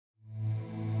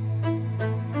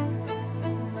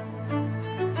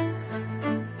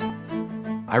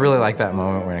I really like that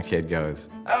moment when a kid goes,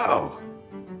 "Oh,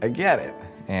 I get it."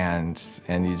 And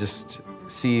you just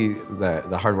see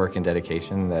the hard work and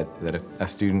dedication that a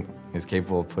student is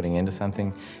capable of putting into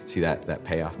something, see that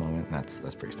payoff moment, and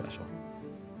that's pretty special.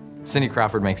 Cindy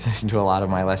Crawford makes it into a lot of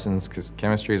my lessons because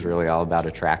chemistry is really all about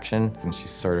attraction, and she's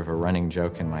sort of a running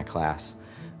joke in my class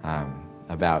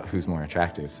about who's more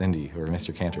attractive, Cindy or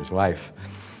Mr. Kanter's wife.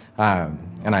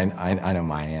 And I know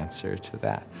my answer to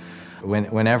that.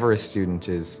 Whenever a student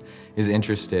is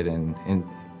interested in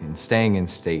staying in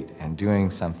state and doing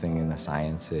something in the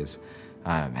sciences,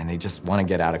 and they just want to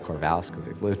get out of Corvallis because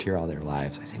they've lived here all their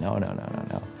lives, I say, no,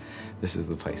 this is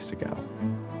the place to go.